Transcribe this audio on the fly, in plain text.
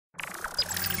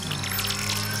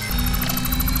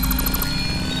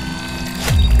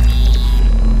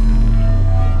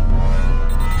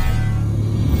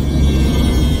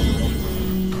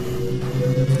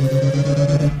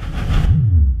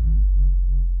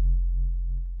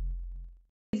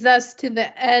leads us to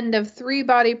the end of Three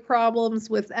Body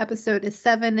Problems with episode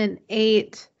 7 and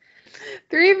 8.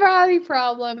 Three Body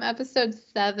Problem, episode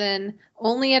 7,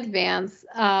 only advance.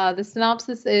 The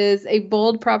synopsis is: a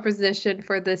bold proposition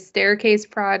for the staircase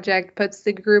project puts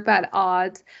the group at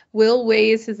odds. Will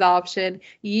weighs his option.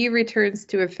 Yi returns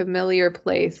to a familiar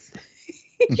place.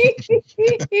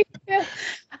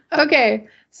 Okay,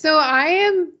 so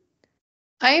I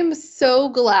am so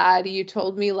glad you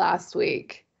told me last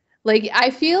week. Like, I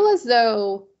feel as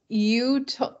though you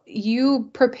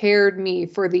prepared me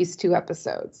for these 2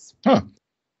 episodes. Huh.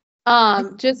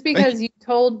 Just because you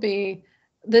told me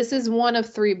this is one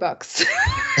of 3 books.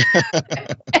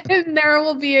 And there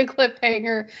will be a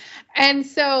cliffhanger. And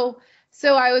so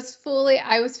I was fully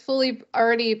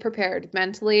already prepared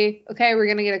mentally. Okay, we're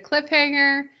gonna get a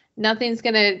cliffhanger. Nothing's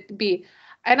gonna be.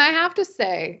 And I have to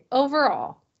say,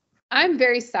 overall, I'm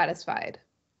very satisfied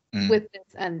with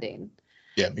this ending.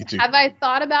 Yeah, me too. Have I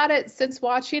thought about it since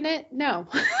watching it? No,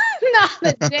 not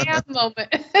a damn moment.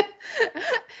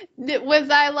 Was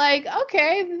I like,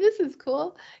 okay, this is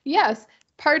cool? Yes,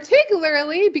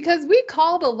 particularly because we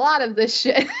called a lot of this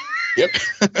shit. Yep.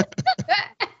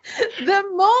 The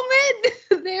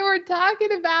moment they were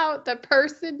talking about the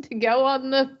person to go on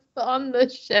the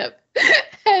ship,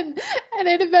 and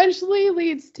it eventually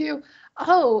leads to,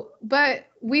 oh, but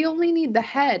we only need the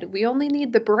head. We only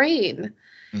need the brain.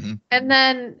 Mm-hmm. And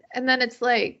then it's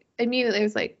like, immediately it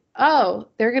was like, oh,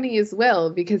 they're going to use Will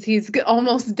because he's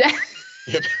almost dead.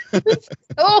 Yep.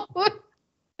 So,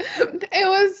 it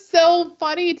was so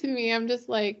funny to me. I'm just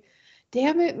like,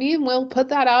 damn it, me and Will put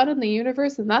that out in the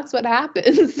universe and that's what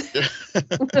happens.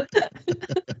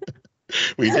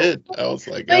 We did. I was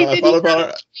like, oh, I thought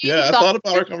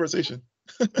about our conversation.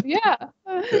 Yeah.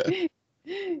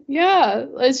 Yeah,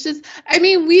 it's just, I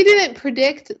mean, we didn't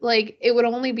predict like it would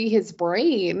only be his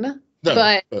brain, No,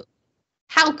 but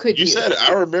how could you? You said,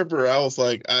 I remember, I was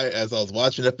like, as I was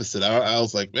watching the episode, I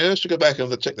was like, man, I should go back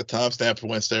and check the timestamp for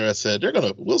when Sarah said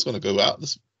Will's gonna go out,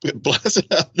 get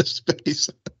blasted out into space.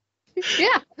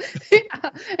 Yeah.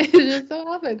 It just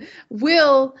so happened.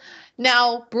 Will,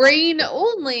 now brain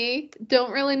only,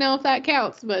 don't really know if that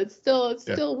counts, but it's still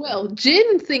Will.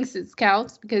 Jin thinks it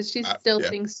counts because she still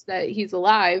thinks that he's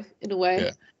alive in a way.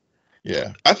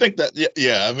 Yeah. I think that,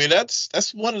 I mean,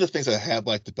 that's one of the things I have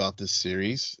liked about this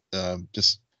series.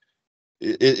 Just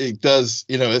it does,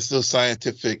 it's those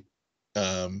scientific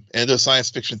and those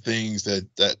science fiction things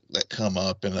that come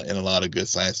up in a lot of good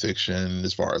science fiction,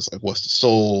 as far as like, what's the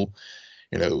soul?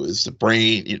 Is the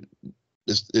brain?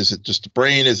 Is it just the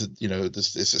brain? Is it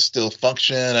is it still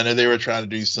function? I know they were trying to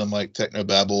do some like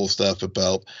technobabble stuff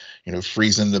about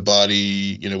freezing the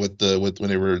body. With when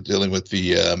they were dealing with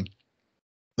the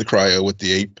cryo with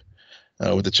the ape,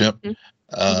 with the chimp.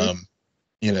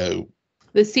 Mm-hmm.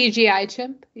 The CGI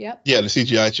chimp. Yep. Yeah, the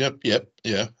CGI chimp. Yep.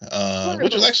 Yeah.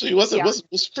 Which was actually was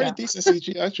pretty decent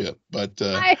CGI chimp, but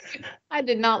I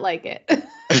did not like it.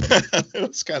 It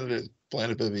was kind of the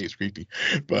Planet of the Apes creepy,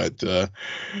 but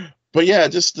yeah,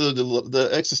 just the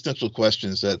existential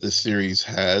questions that this series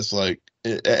has, like,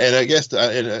 and I guess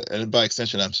and by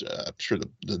extension, I'm sure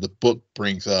the book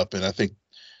brings up, and I think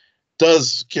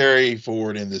does carry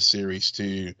forward in this series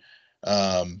too.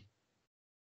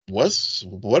 What is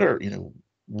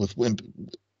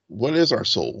our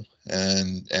soul?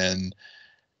 And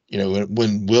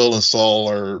when Will and Saul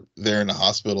are there in the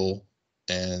hospital,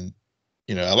 and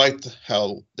I liked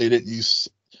how they use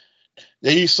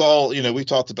Saul. We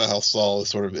talked about how Saul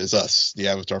is us, the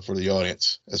avatar for the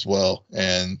audience as well,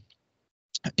 and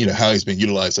how he's been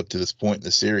utilized up to this point in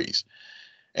the series.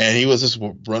 And he was just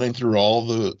running through all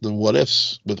the what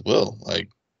ifs with Will, like,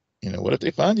 what if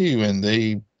they find you and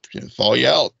they thaw you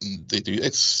out and they do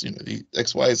X, the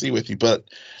X, Y, Z with you. But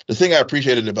the thing I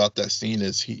appreciated about that scene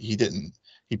is he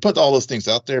put all those things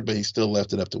out there, but he still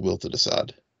left it up to Will to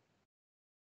decide.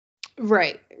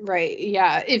 Right.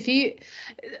 Yeah.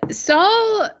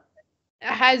 Saul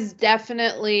has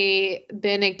definitely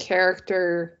been a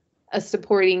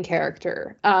supporting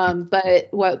character.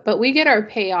 But we get our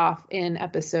payoff in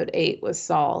episode 8 with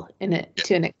Saul in it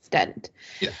to an extent.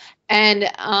 Yeah. And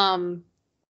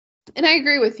I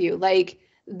agree with you. Like,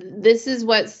 this is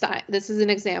an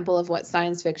example of what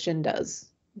science fiction does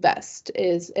best,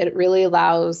 is it really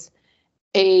allows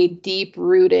a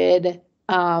deep-rooted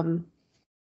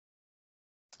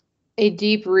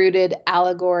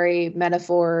allegory,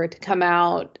 metaphor to come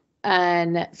out,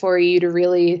 and for you to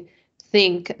really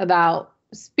think about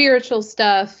spiritual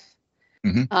stuff,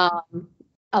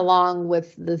 along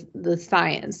with the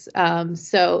science.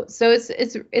 So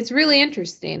it's really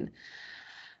interesting.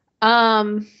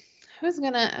 was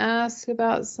gonna ask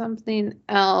about something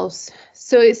else.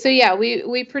 So yeah,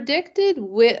 we predicted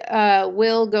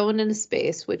Will going into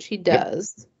space, which he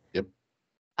does. Yep.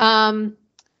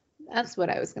 That's what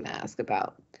I was gonna ask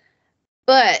about.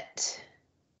 But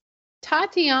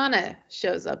Tatiana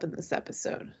shows up in this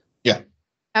episode. Yeah.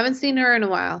 Haven't seen her in a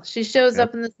while. She shows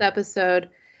up in this episode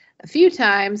a few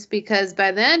times because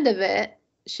by the end of it,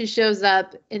 she shows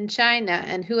up in China.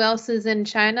 And who else is in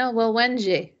China? Well,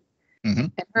 Wenji. Mm-hmm.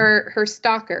 And her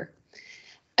stalker.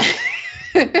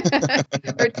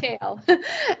 Her tail.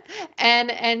 and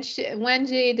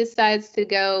Wenji decides to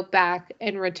go back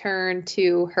and return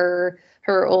to her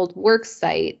old work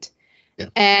site. Yeah.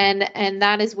 And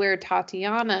that is where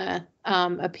Tatiana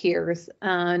appears.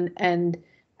 And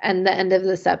the end of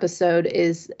this episode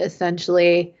is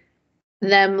essentially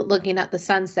them looking at the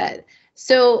sunset.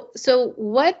 So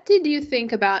what did you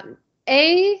think about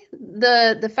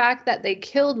the fact that they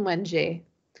killed Wenji,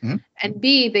 mm-hmm. and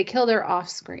B, they killed her off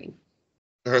screen?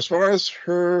 As far as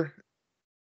her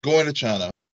going to China,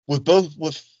 with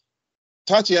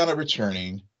Tatiana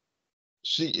returning,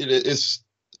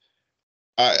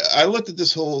 I looked at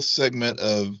this whole segment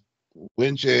of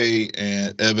Wenji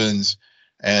and Evans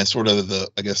and sort of the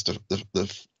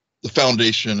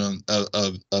foundation of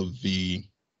the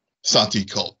Santi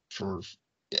cult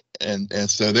and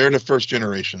so they're the first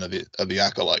generation of the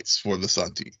acolytes for the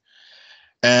Santi.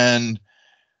 And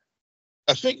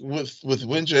I think with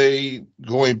Wenji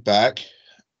going back,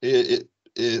 it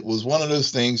was one of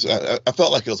those things. I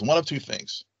felt like it was one of two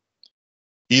things.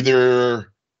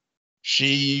 Either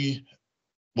she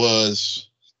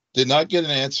did not get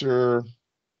an answer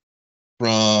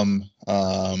from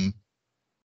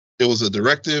it was a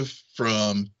directive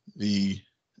from the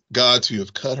gods who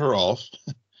have cut her off,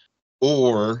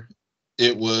 or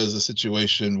it was a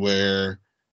situation where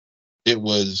it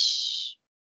was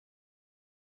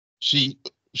she's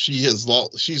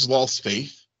lost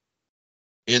faith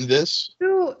in this.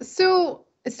 So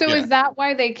yeah. Is that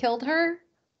why they killed her?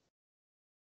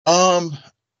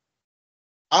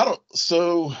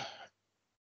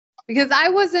 Because I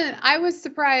was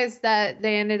surprised that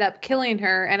they ended up killing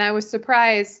her, and I was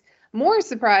more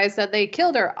surprised that they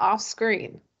killed her off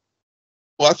screen.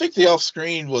 Well, I think the off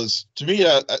screen was, to me,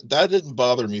 that didn't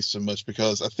bother me so much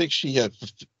because I think she had,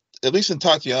 at least in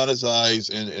Tatiana's eyes,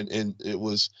 and it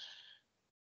was,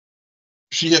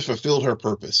 she had fulfilled her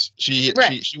purpose. She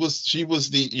was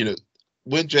the,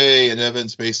 Wenji and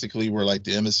Evans basically were like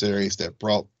the emissaries that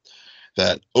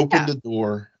opened the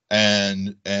door.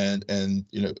 And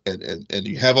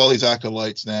you have all these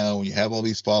acolytes now, and you have all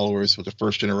these followers with the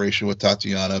first generation with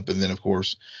Tatiana, but then of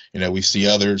course, we see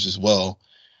others as well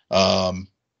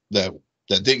that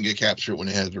didn't get captured when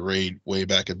they had the raid way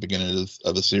back at the beginning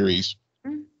of the series.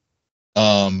 In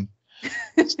the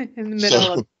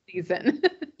middle of the season.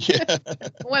 Yeah.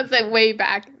 Was it way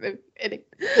back? Yeah,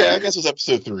 I guess it was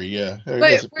episode 3. Yeah.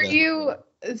 But were you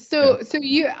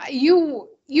you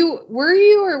were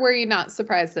you or were you not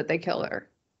surprised that they killed her?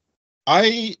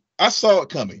 I saw it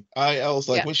coming. I was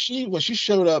like, when she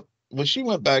showed up, when she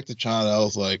went back to China, I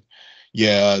was like,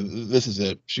 yeah, this is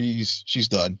it. She's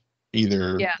done.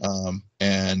 Either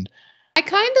and I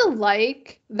kind of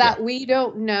like that we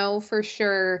don't know for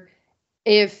sure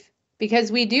because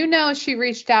we do know she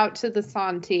reached out to the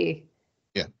Santi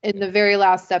in the very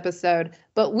last episode,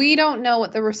 but we don't know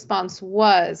what the response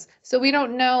was. So we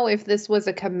don't know if this was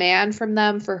a command from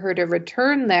them for her to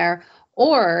return there,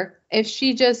 or if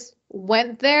she just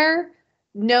went there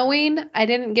knowing I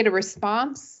didn't get a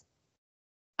response.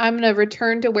 I'm going to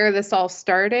return to where this all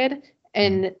started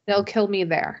and they'll kill me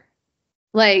there.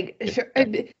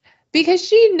 Because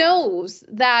she knows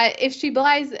that if she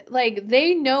buys,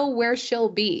 they know where she'll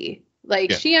be.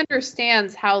 She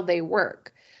understands how they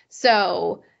work.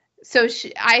 So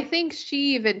I think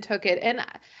she even took it,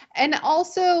 and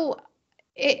also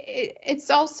it's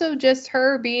also just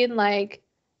her being like,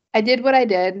 I did what I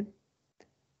did.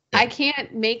 I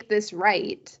can't make this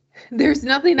right. There's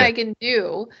nothing I can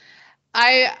do.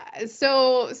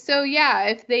 So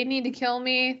if they need to kill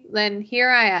me, then here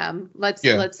I am. Let's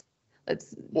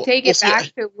take it back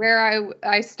to where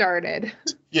I started.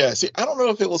 Yeah. See, I don't know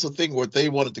if it was a thing where they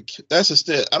wanted to. That's just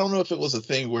it. I don't know if it was a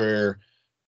thing where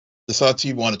the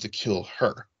Santi wanted to kill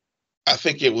her. I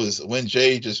think it was when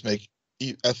Jay took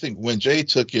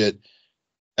it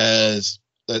as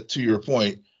that. To your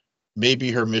point,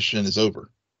 maybe her mission is over.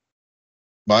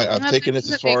 I've taken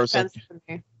this as far as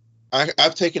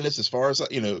I've taken this as far as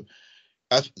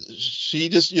she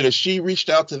just she reached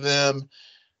out to them,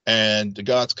 and the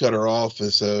gods cut her off,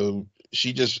 and so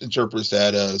she just interprets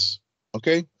that as,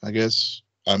 okay, I guess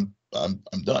I'm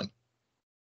done.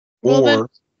 Well,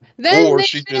 Then or they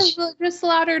she could have just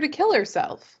allowed her to kill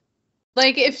herself.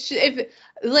 Like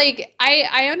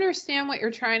I understand what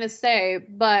you're trying to say,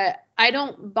 but I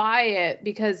don't buy it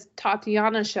because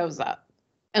Tatiana shows up,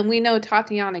 and we know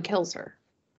Tatiana kills her.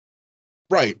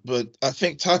 Right, but I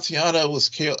think Tatiana was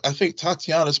killed. I think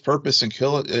Tatiana's purpose in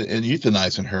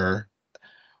euthanizing her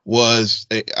was,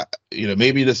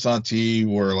 maybe the Santi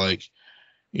were like,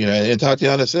 and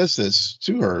Tatiana says this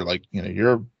to her, like,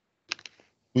 I'm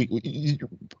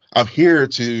here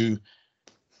to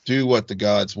do what the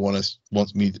gods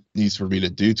needs for me to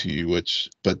do to you,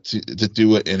 but to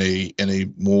do it in a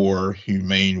more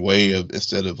humane way, of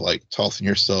instead of like tossing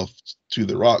yourself to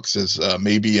the rocks, as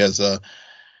maybe as a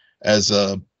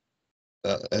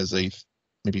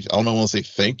maybe, I don't want to say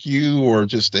thank you, or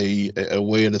just a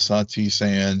way of the Santi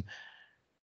saying,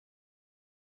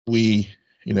 we,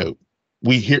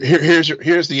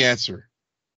 here's the answer.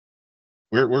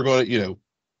 We're going to,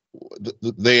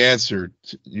 they answered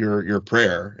your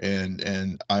prayer,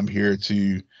 and I'm here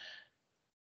to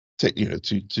take, to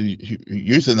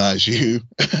euthanize you,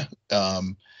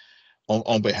 on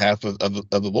behalf of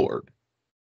the Lord.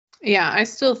 Yeah, I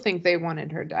still think they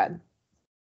wanted her dead.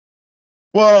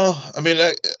 Well, I mean,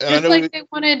 I know like they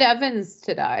wanted Evans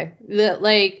to die.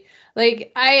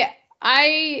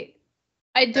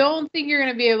 I don't think you're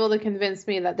going to be able to convince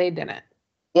me that they didn't.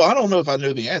 Well, I don't know if I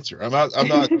know the answer. I'm not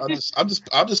saying I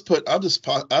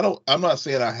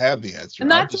have the answer.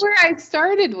 And that's where I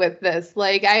started with this.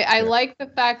 Like, I like the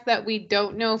fact that we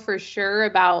don't know for sure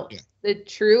about the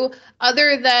true,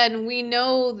 other than we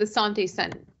know the Santi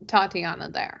sent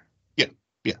Tatiana there.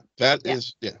 We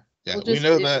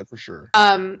know that for sure.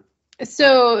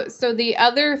 So the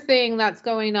other thing that's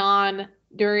going on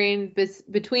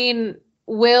between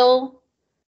Will,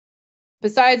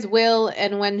 besides Will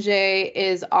and Wenjie,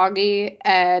 is Augie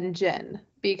and Jin,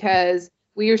 because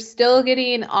we are still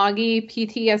getting Augie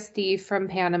PTSD from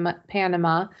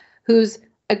Panama, who's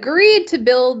agreed to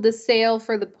build the sail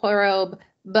for the probe,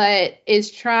 but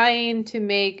is trying to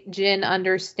make Jin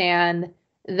understand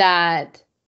that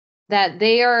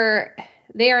they are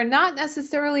not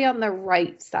necessarily on the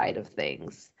right side of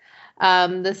things.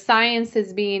 The science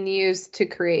is being used to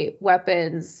create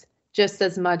weapons just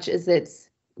as much as it's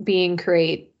being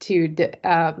created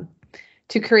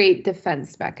to create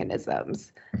defense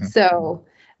mechanisms. Mm-hmm. So,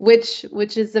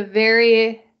 which is a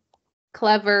very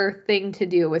clever thing to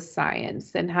do with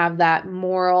science, and have that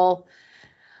moral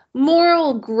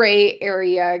gray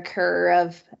area occur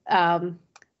of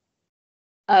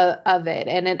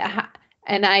it,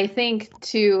 and I think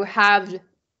to have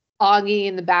Augie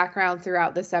in the background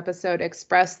throughout this episode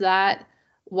express that,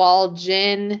 while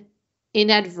Jin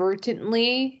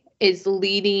inadvertently is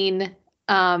leading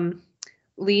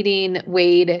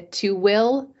Wade to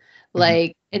Will,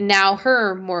 like, and now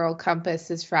her moral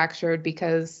compass is fractured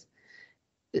because,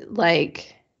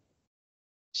 like,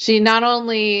 she not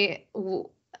only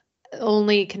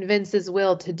convinces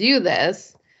Will to do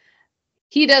this,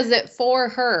 he does it for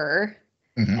her.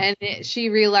 Mm-hmm. And she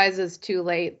realizes too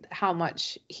late how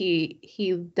much he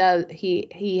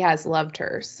has loved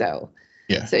her. So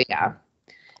yeah.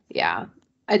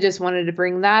 I just wanted to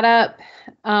bring that up.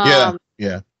 Yeah.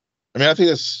 I mean, I think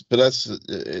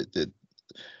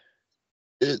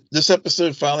this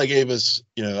episode finally gave us,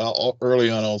 early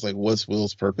on, I was like, what's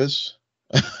Will's purpose?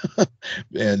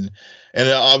 and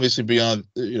obviously beyond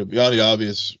the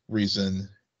obvious reason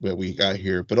that we got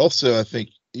here, but also I think,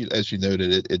 as you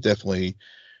noted, it definitely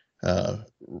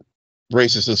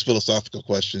raises those philosophical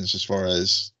questions as far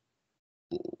as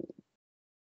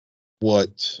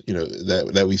what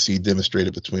that we see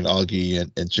demonstrated between Augie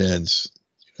and Jen's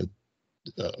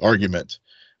argument,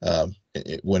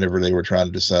 whenever they were trying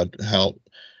to decide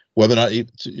whether or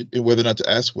not to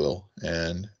ask Will,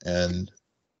 and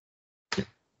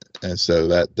so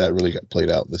that really got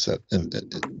played out in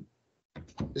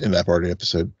that part of the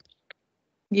episode.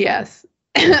 Yes.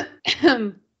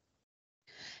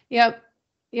 Yep,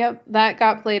 that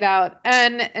got played out.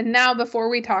 And now, before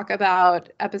we talk about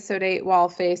episode 8,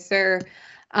 Wallfacer,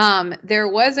 there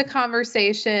was a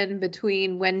conversation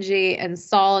between Wenjie and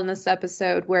Saul in this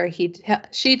episode where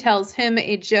she tells him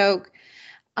a joke,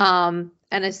 and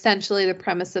essentially the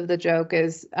premise of the joke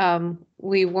is,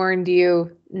 we warned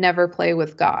you, never play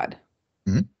with God.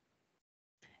 Mm-hmm.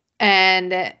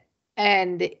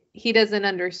 And he doesn't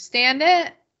understand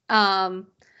it.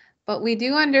 But we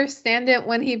do understand it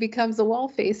when he becomes a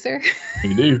Wallfacer.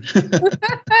 We do.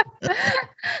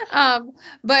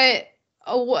 But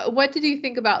what did you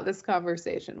think about this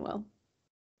conversation, Will?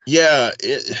 Yeah,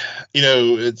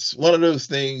 it's one of those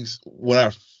things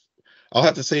when I'll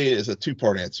have to say it's a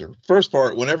two-part answer. First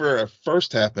part, whenever it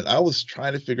first happened, I was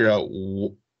trying to figure out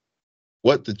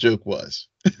what the joke was.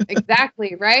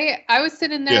 Exactly, right? I was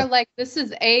sitting there Yeah. like, this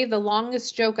is A, the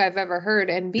longest joke I've ever heard,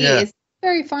 and B, Yeah. it's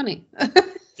very funny.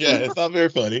 Yeah, it's not very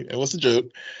funny. It was a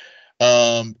joke.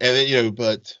 And then,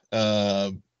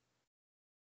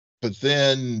 but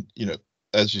then,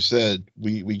 as you said,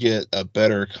 we get a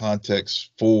better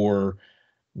context for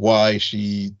why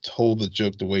she told the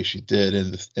joke the way she did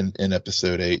in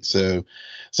episode 8. As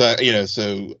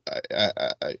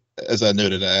I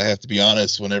noted, I have to be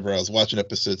honest. Whenever I was watching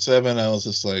episode 7, I was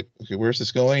just like, okay, where's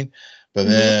this going? But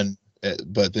then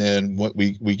what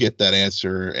we get that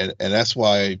answer, and that's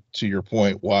why, to your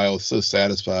point, why I was so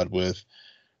satisfied with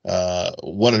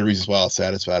one of the reasons why I was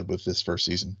satisfied with this first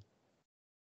season.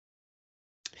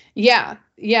 Yeah,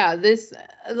 this,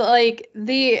 like,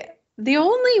 the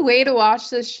only way to watch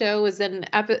this show is in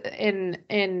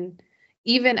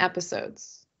even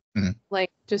episodes. Mhm.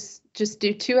 Like, just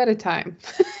do 2 at a time.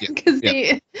 Yeah. Because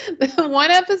Yeah. the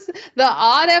one episode, the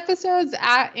odd episodes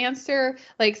answer,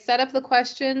 like, set up the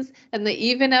questions, and the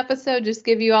even episode just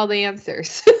give you all the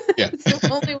answers. Yeah. It's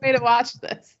the only way to watch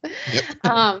this.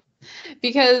 Yep.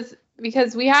 Because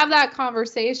we have that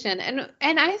conversation, and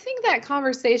I think that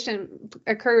conversation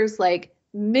occurs like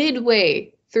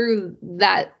midway through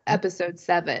that episode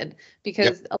 7,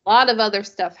 because a lot of other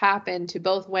stuff happened to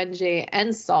both Wenjie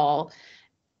and Saul.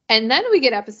 And then we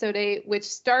get episode 8, which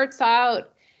starts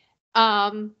out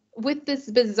with this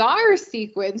bizarre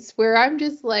sequence where I'm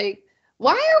just like,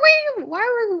 wait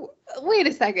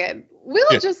a second.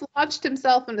 Will just launched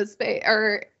himself into space,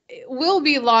 or will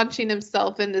be launching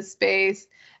himself into space.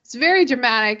 It's very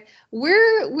dramatic.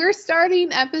 We're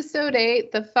starting episode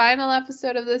 8, the final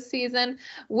episode of this season,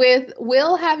 with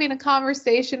Will having a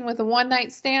conversation with a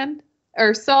one-night stand,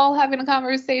 or Saul having a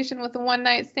conversation with a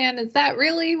one-night stand. Is that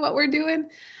really what we're doing?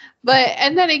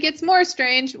 And then it gets more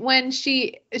strange when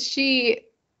she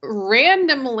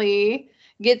randomly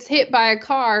gets hit by a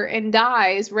car and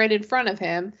dies right in front of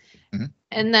him. Mm-hmm.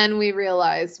 And then we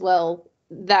realize, well,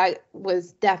 that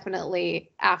was definitely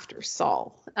after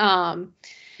Saul.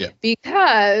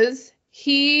 Because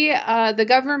the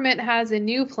government has a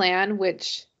new plan,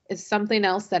 which is something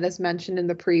else that is mentioned in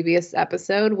the previous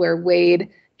episode, where Wade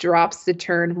drops the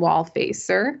term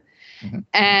Wallfacer.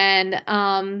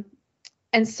 Mm-hmm.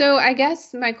 And so I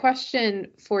guess my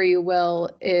question for you, Will,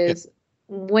 is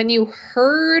when you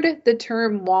heard the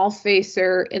term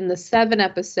Wallfacer in the 7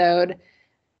 episode,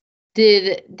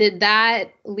 did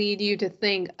that lead you to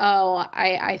think, oh,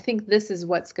 I think this is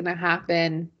what's going to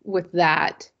happen with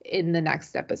that in the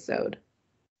next episode?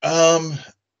 Not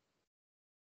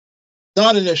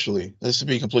initially. Let's to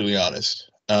be completely honest.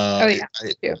 Yeah.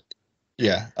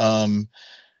 I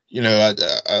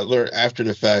learned after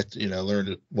the fact. I learned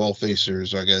that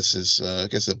Wallfacers, I guess, is a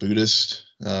Buddhist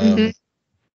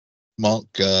monk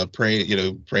praying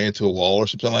to a wall or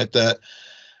something like that.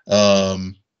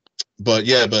 But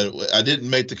I didn't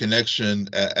make the connection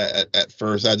at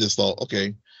first. I just thought,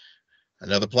 okay,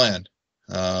 another plan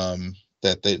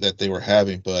that they were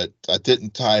having, but I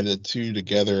didn't tie the two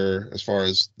together as far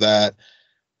as that,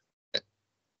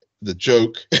 the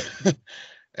joke,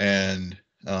 and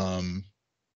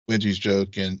Wenjie's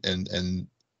joke, and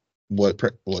what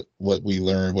we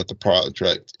learned, what the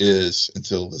project is,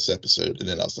 until this episode, and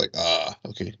then I was like,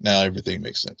 okay, now everything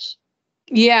makes sense.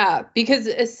 Yeah, because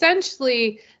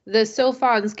essentially the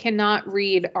Sophons cannot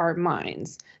read our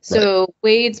minds. So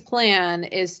Wade's plan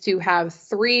is to have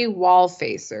 3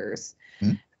 Wallfacers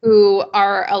who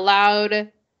are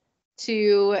allowed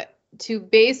to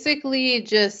basically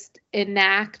just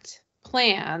enact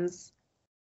plans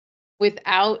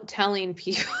without telling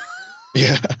people.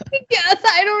 Yeah. Yes,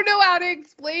 I don't know how to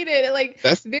explain it. Like,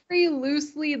 very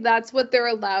loosely, that's what they're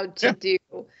allowed to do.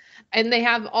 And they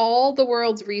have all the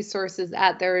world's resources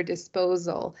at their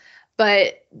disposal.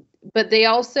 But they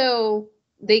also,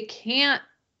 they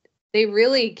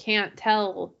really can't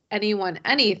tell anyone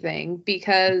anything,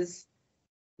 because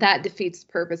that defeats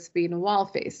the purpose of being a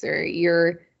Wallfacer.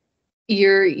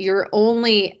 You're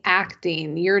only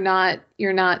acting. You're not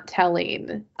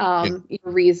telling your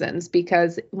reasons,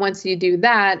 because once you do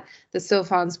that, the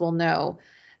Sophons will know.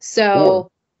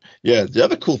 So the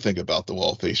other cool thing about the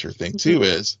Wallfacer thing too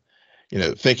is,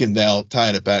 thinking now,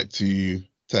 tying it back to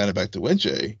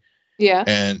Wenjie,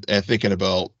 and thinking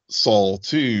about Saul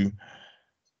too,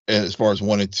 as far as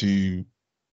wanting to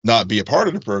not be a part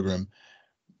of the program.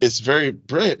 It's very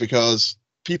brilliant, because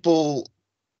people,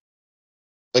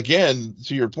 again,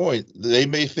 to your point, they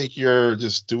may think you're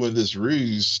just doing this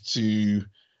ruse to,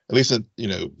 at least,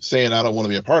 saying I don't want to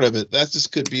be a part of it. That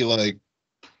just could be like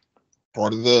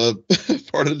part of the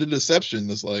part of the deception.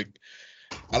 Is like,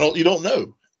 you don't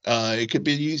know. It could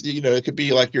be used, it could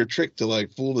be like your trick to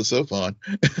like fool the Sophon.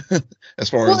 As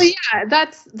far Well, as yeah,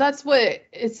 that's what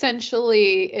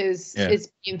essentially is yeah,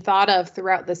 is being thought of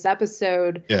throughout this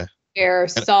episode, yeah, where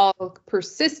and, Saul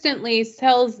persistently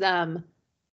tells them,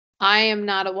 I am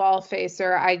not a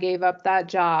Wallfacer. I gave up that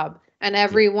job. And yeah.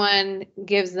 everyone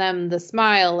gives them the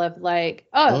smile of like,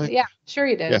 oh, Oh yeah, sure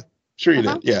you yeah, did. sure you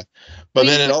Uh-huh. did, yeah. But Wink,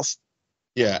 then it wink. also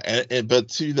yeah, and but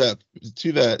to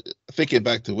that, thinking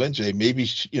back to Wenjay, maybe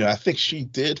I think she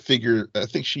did figure. I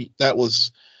think she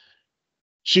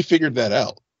figured that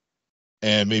out,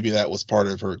 and maybe that was part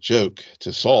of her joke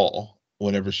to Saul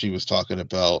whenever she was talking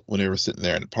about when they were sitting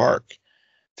there in the park.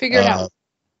 Figured Uh, out.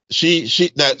 she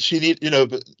need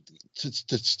but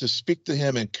to speak to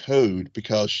him in code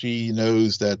because she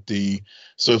knows that the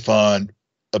Sophon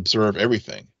observe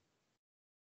everything.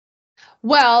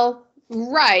 Well,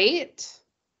 right.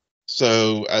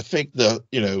 So I think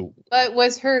But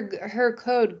was her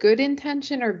code good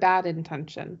intention or bad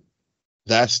intention?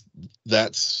 that's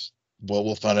that's what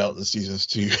we'll find out in the seasons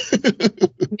two. I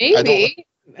don't. Maybe.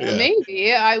 Yeah,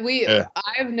 Maybe. yeah.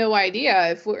 I have no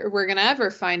idea if we're gonna ever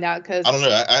find out, I because don't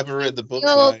know. I haven't read the a books,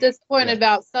 and little I disappointed yeah,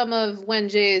 about some of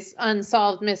Wenjay's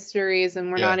unsolved mysteries, and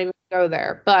we're yeah, not even gonna go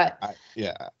there. But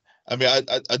yeah. I mean,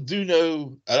 I do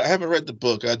know. I haven't read the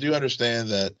book. I do understand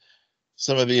that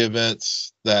some of the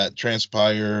events that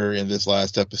transpire in this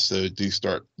last episode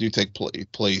do take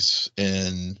place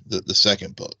in the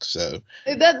second book. So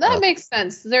that uh, makes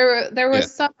sense. There were yeah,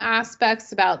 some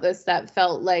aspects about this that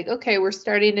felt like, okay, we're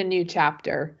starting a new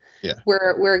chapter. yeah,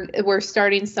 We're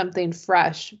starting something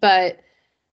fresh.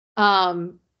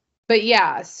 Um but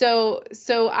yeah, so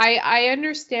I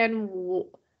understand,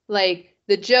 like,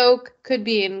 the joke could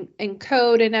be in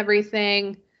code and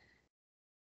everything.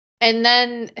 And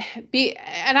then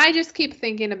and I just keep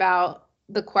thinking about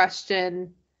the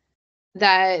question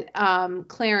that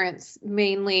Clarence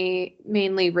mainly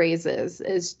raises,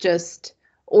 is just,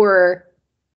 or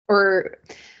or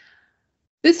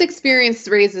this experience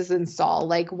raises in Saul,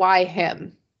 like, why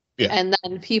him? yeah. And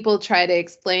then people try to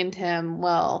explain to him,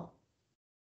 well,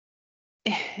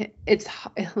 it's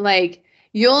like,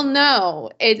 you'll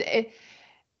know it,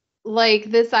 like,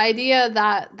 this idea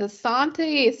that the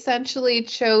Sante essentially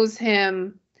chose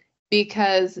him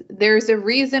because there's a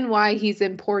reason why he's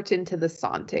important to the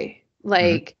Sante. Hmm.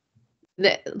 Like,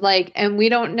 like, and we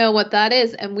don't know what that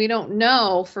is, and we don't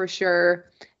know for sure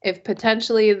if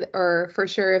potentially, or for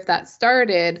sure if that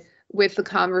started with the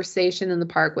conversation in the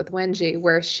park with Wenji,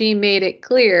 where she made it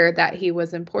clear that he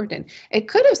was important. It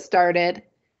could have started,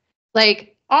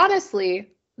 like, honestly,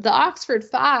 the Oxford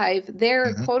Five,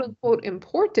 their Hmm. quote unquote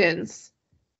importance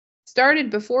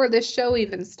started before this show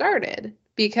even started, Yeah,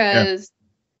 because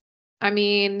I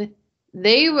mean,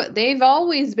 they've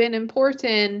always been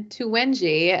important to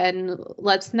Wenji, and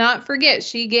let's not forget,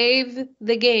 she gave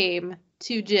the game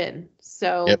to Jin. yep,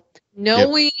 So yep.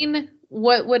 knowing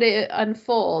what would it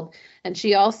unfold, and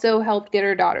she also helped get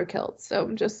her daughter killed. So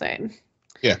I'm just saying.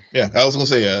 Yeah, yeah. I was gonna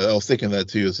say, I was thinking that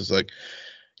too. It's just like,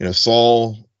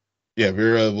 Saul. Yeah,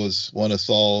 Vera was one of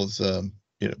Saul's.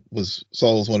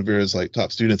 Saul was one of Vera's like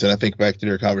top students, and I think back to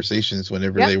their conversations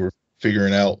whenever Yep. they were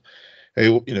figuring out,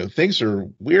 hey, things are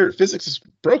weird. Physics is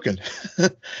broken,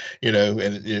 and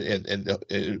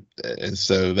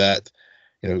so that,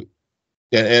 you know,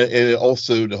 and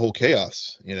also the whole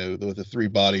chaos, with the three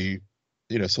body,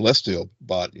 celestial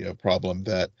body, problem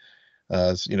that,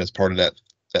 is part of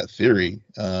that theory.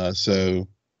 So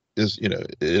is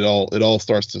it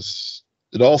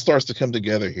all starts to come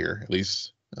together here, at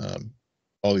least,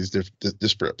 all these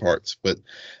disparate parts, but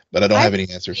I don't I have any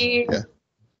answers. see Yeah,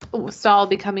 Saul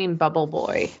becoming Bubble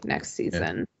Boy next yeah,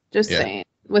 season. Just yeah, saying,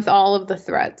 with all of the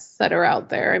threats that are out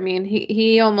there. I mean,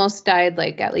 he almost died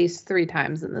like at least 3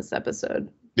 times in this episode,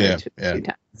 or yeah, two, yeah. 2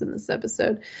 times in this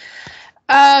episode.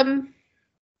 Um,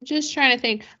 just trying to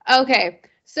think. Okay,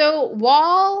 so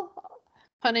while,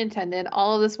 pun intended,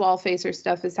 all of this Wallfacer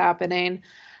stuff is happening,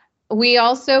 we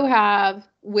also have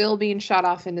Will being shot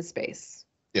off into space.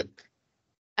 Yep.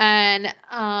 And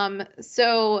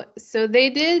so they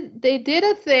did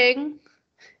a thing,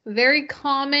 very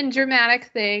common dramatic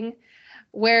thing,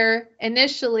 where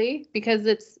initially, because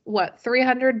it's what,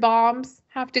 300 bombs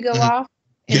have to go Mhm. off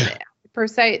Yeah, in per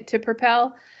site to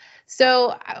propel.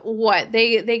 So what,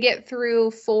 they get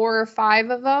through 4 or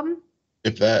 5 of them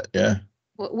if that, yeah.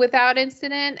 without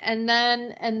incident, and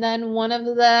then one of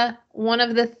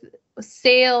the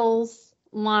sails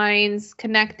lines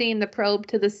connecting the probe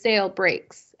to the sail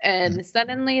breaks, Mhm. and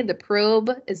suddenly the probe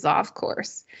is off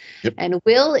course, Yep. and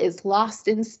Will is lost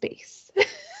in space.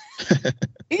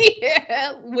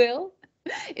 Yeah, Will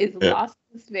is Yeah. lost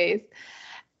in space.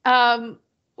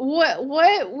 What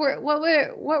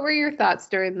were your thoughts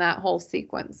during that whole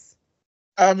sequence?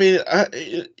 I mean,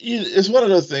 it's one of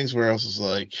those things where I was just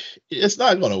like, it's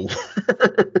not going to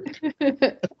work.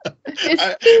 It's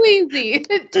I, too easy.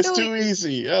 it's too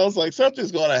easy. I was like,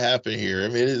 something's going to happen here. I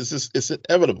mean, it's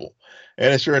inevitable,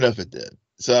 and sure enough, it did.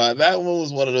 So that one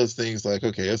was one of those things. Like,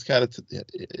 okay, it's kind of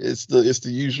it's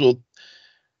the usual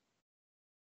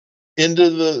end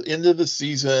of the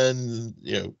season.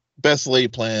 Best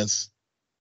laid plans.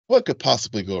 What could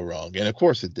possibly go wrong? And of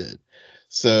course, it did.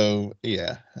 So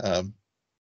yeah, I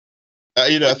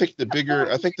think the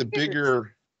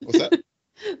bigger. What's that?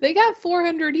 They got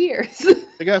 400 years.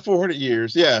 They got 400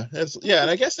 years. Yeah. And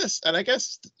I guess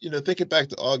thinking back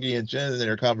to Augie and Jen and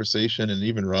their conversation, and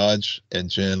even Raj and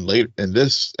Jen later in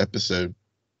this episode,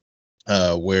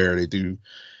 where they do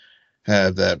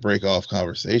have that break off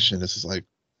conversation. This is like,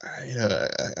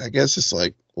 I guess it's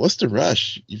like, what's the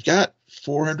rush? You've got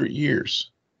 400 years.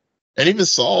 And even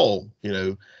Saul,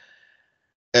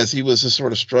 as he was just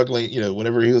sort of struggling,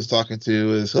 whenever he was talking to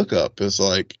his hookup, it's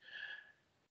like,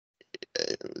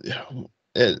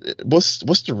 what's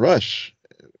the rush?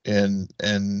 And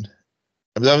I mean,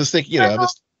 I was thinking, I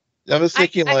was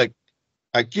thinking like,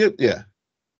 I get, yeah.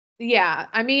 Yeah,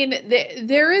 I mean,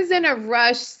 there isn't a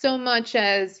rush so much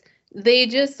as they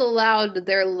just allowed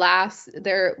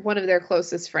one of their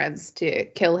closest friends to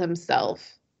kill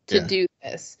himself to do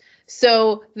this.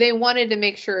 So they wanted to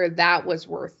make sure that was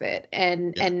worth it.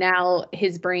 And now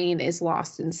his brain is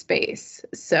lost in space.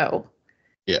 So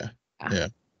yeah.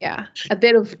 A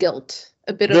bit of guilt.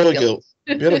 A bit of guilt.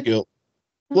 A little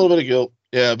bit of guilt.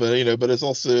 Yeah, but it's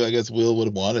also, I guess Will would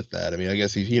have wanted that. I mean, I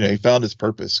guess he found his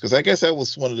purpose, because I guess that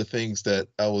was one of the things that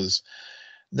I was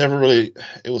never really.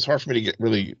 It was hard for me to get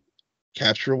really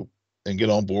capture and get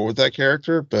on board with that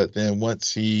character. But then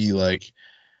once he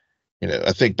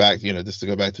I think back, just to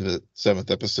go back to the 7th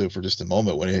episode for just a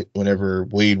moment, whenever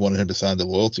Wade wanted him to sign the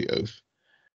loyalty oath,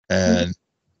 and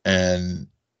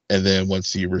and then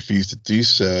once he refused to do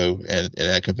so, and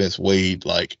that convinced Wade,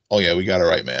 like, oh yeah, we got it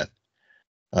right, man.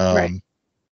 Right.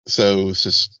 So it's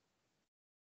just,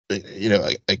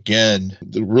 again,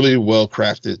 the really well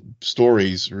crafted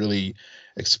stories really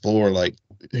explore like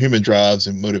human drives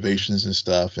and motivations and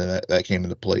stuff, and that came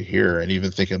into play here. And even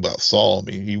thinking about Saul,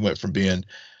 I mean, he went from being,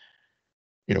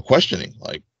 questioning,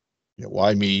 like,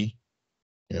 why me?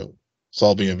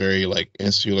 Saul being very like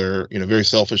insular, very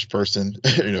selfish person,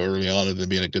 early on, and then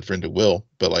being a good friend to Will.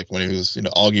 But like when he was,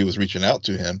 Augie was reaching out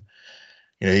to him,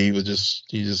 he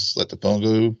just let the phone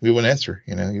go. He wouldn't answer.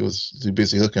 He was too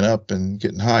busy hooking up and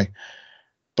getting high.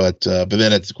 But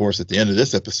then of course at the end of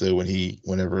this episode,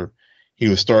 whenever he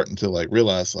was starting to like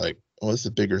realize like, oh, this is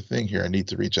a bigger thing here. I need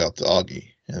to reach out to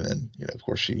Augie. And then, of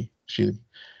course she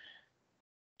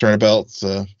turnabouts,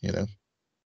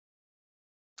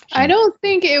 I don't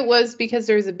think it was because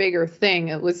there's a bigger thing.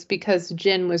 It was because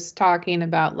Jin was talking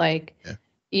about like,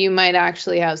 you might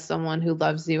actually have someone who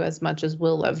loves you as much as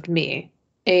Will loved me.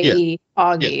 A.E.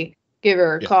 Augie, give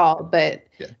her a call. But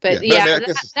I mean,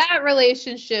 that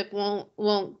relationship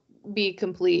won't be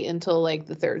complete until like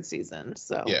the 3rd season.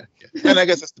 So and I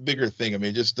guess that's the bigger thing. I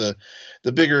mean, just the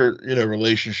bigger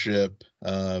relationship.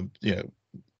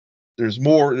 There's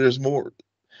more.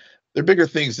 There are bigger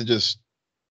things than just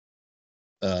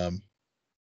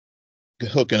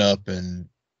hooking up and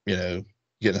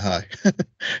getting high.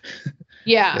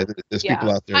 There's people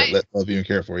out there that love you and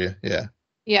care for you.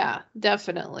 Yeah,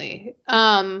 definitely.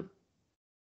 I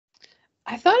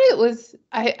thought it was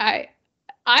I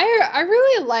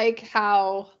really like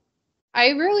how I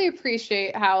really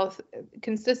appreciate how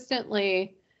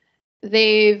consistently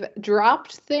they've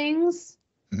dropped things,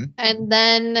 and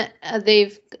then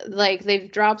they've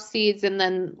dropped seeds, and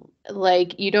then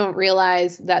like you don't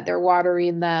realize that they're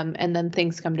watering them, and then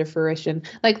things come to fruition.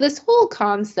 Like this whole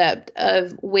concept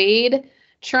of Wade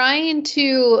trying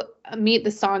to meet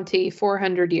the Santi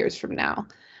 400 years from now,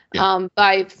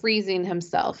 by freezing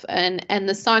himself, and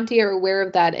the Santi are aware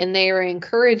of that, and they are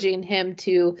encouraging him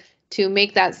to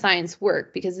make that science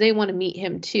work because they want to meet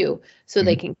him too, so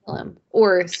they can kill him,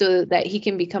 or so that he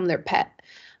can become their pet.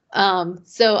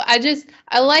 So I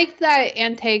like that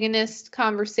antagonist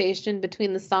conversation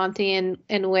between the Santi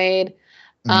and Wade.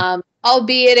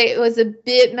 Albeit it was a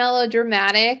bit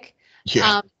melodramatic.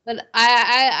 But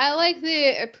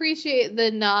I appreciate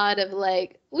the nod of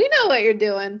like, we know what you're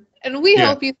doing, and we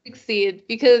hope you succeed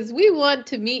because we want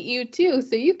to meet you too,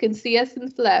 so you can see us in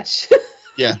flesh.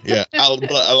 Yeah, yeah.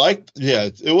 But I liked. Yeah,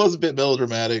 it was a bit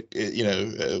melodramatic.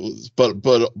 It was,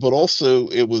 but also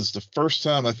it was the first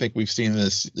time I think we've seen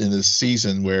this in this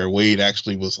season where Wade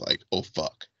actually was like, "Oh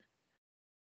fuck."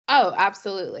 Oh,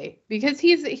 absolutely. Because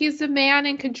he's the man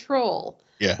in control.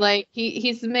 Yeah. Like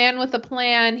he's the man with a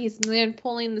plan. He's the man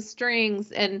pulling the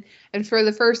strings, and for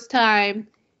the first time,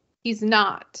 he's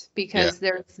not, because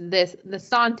there's the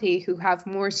Santi who have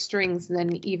more strings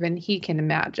than even he can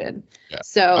imagine. Yeah.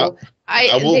 So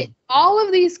all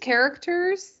of these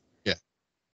characters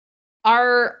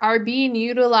are being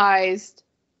utilized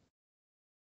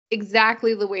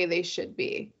exactly the way they should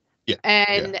be. Yeah.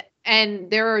 And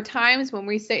there are times when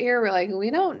we sit here, we're like, we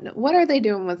don't, what are they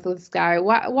doing with this guy?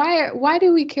 Why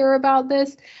do we care about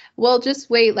this? Well,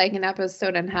 just wait like an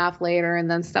episode and a half later,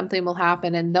 and then something will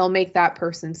happen and they'll make that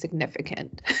person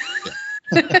significant.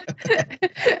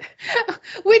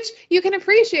 Which you can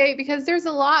appreciate, because there's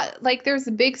a lot, like there's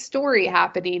a big story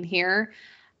happening here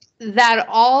that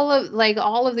all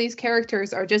of these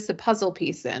characters are just a puzzle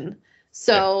piece in.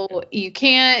 So you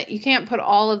can't put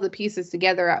all of the pieces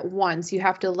together at once. You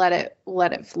have to let it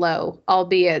flow.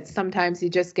 Albeit sometimes you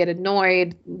just get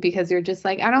annoyed because you're just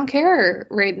like, I don't care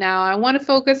right now. I want to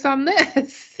focus on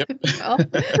this.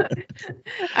 Yep.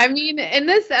 I mean, in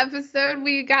this episode,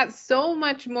 we got so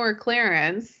much more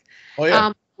Clarence. Oh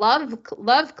yeah.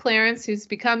 Love Clarence, who's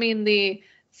becoming the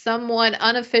somewhat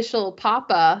unofficial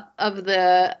papa of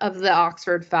the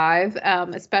Oxford Five,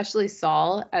 especially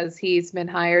Saul, as he's been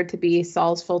hired to be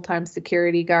Saul's full-time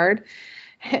security guard.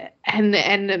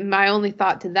 And my only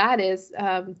thought to that is,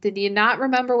 did you not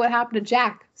remember what happened to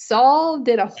Jack? Saul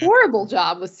did a horrible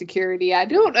job with security. I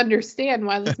don't understand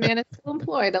why this man is still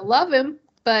employed. I love him,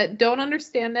 but don't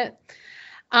understand it.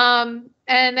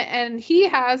 And he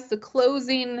has the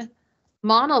closing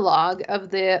monologue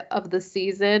of the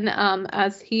season,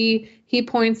 as he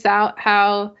points out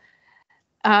how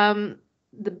the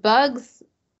bugs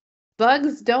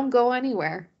don't go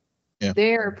anywhere. Yeah.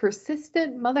 They're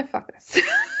persistent motherfuckers.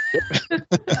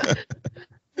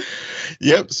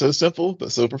 Yep, so simple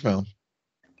but so profound.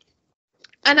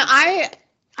 And I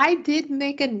did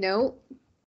make a note.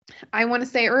 I want to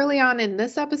say early on in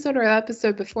this episode or the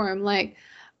episode before, I'm like,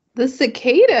 the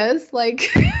cicadas,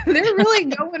 like, they're really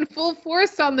going full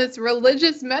force on this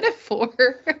religious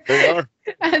metaphor. They are.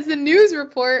 As a news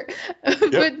report. Yep.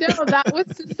 But no, that was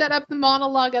to set up the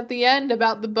monologue at the end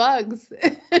about the bugs.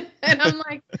 And I'm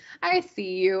like, I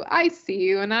see you,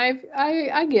 and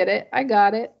I get it. I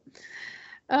got it.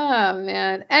 Oh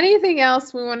man. Anything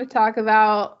else we want to talk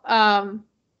about? I'm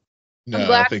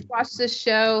glad we watched this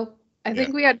show. I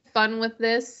think we had fun with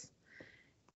this.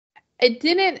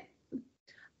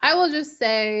 I will just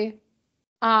say,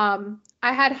 I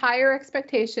had higher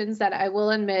expectations that I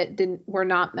will admit were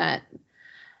not met.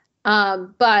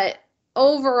 But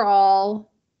overall,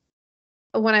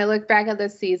 when I look back at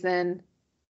this season,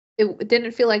 it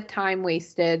didn't feel like time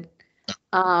wasted.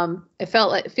 It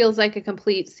feels like a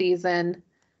complete season,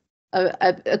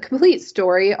 a complete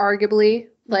story, arguably.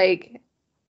 Like,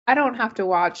 I don't have to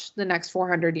watch the next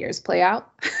 400 years play out.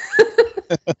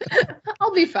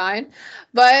 I'll be fine.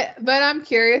 But I'm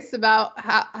curious about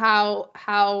how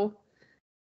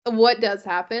what does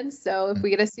happen. So if we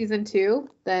get a season 2,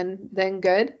 then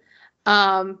good.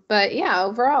 But yeah,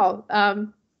 overall,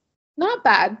 not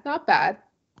bad.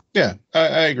 Yeah,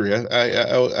 I agree.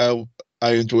 I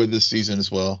enjoyed this season as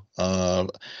well.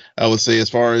 I would say as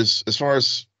far as if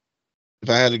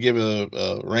I had to give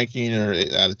a ranking or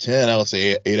 8 out of 10, I would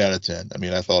say 8 out of 10. I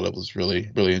mean, I thought it was really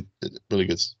good, really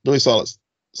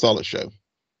solid show.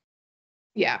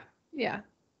 Yeah,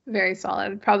 very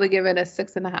solid. I'd probably give it a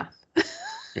 6.5.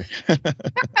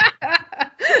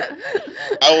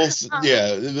 I was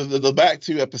the back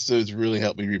 2 episodes really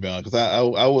helped me rebound, because I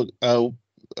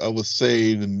would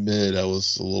say the mid I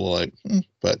was a little like,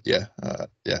 but I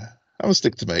would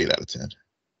stick to my 8 out of 10.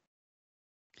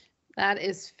 That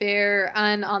is fair.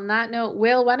 And on that note,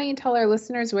 Will, why don't you tell our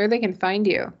listeners where they can find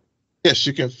you? Yes,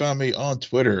 you can find me on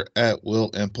Twitter at Will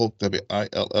and Polk,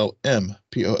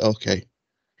 WILLMPOLK.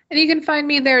 And you can find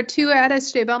me there too at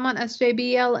SJ Belmont,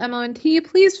 SJBLMONT.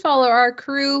 Please follow our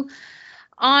crew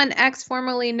on X,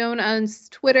 formerly known as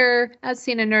Twitter, at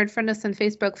Scene a Nerd. Friend us on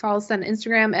Facebook, follow us on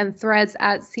Instagram and Threads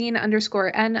at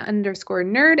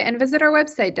scene_n_nerd, and visit our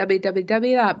website,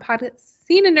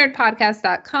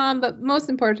 www.sceneanerdpodcast.com. But most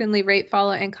importantly, rate,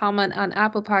 follow, and comment on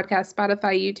Apple Podcasts,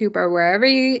 Spotify, YouTube, or wherever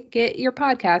you get your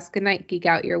podcasts. Good night, Geek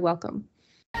Out. You're welcome.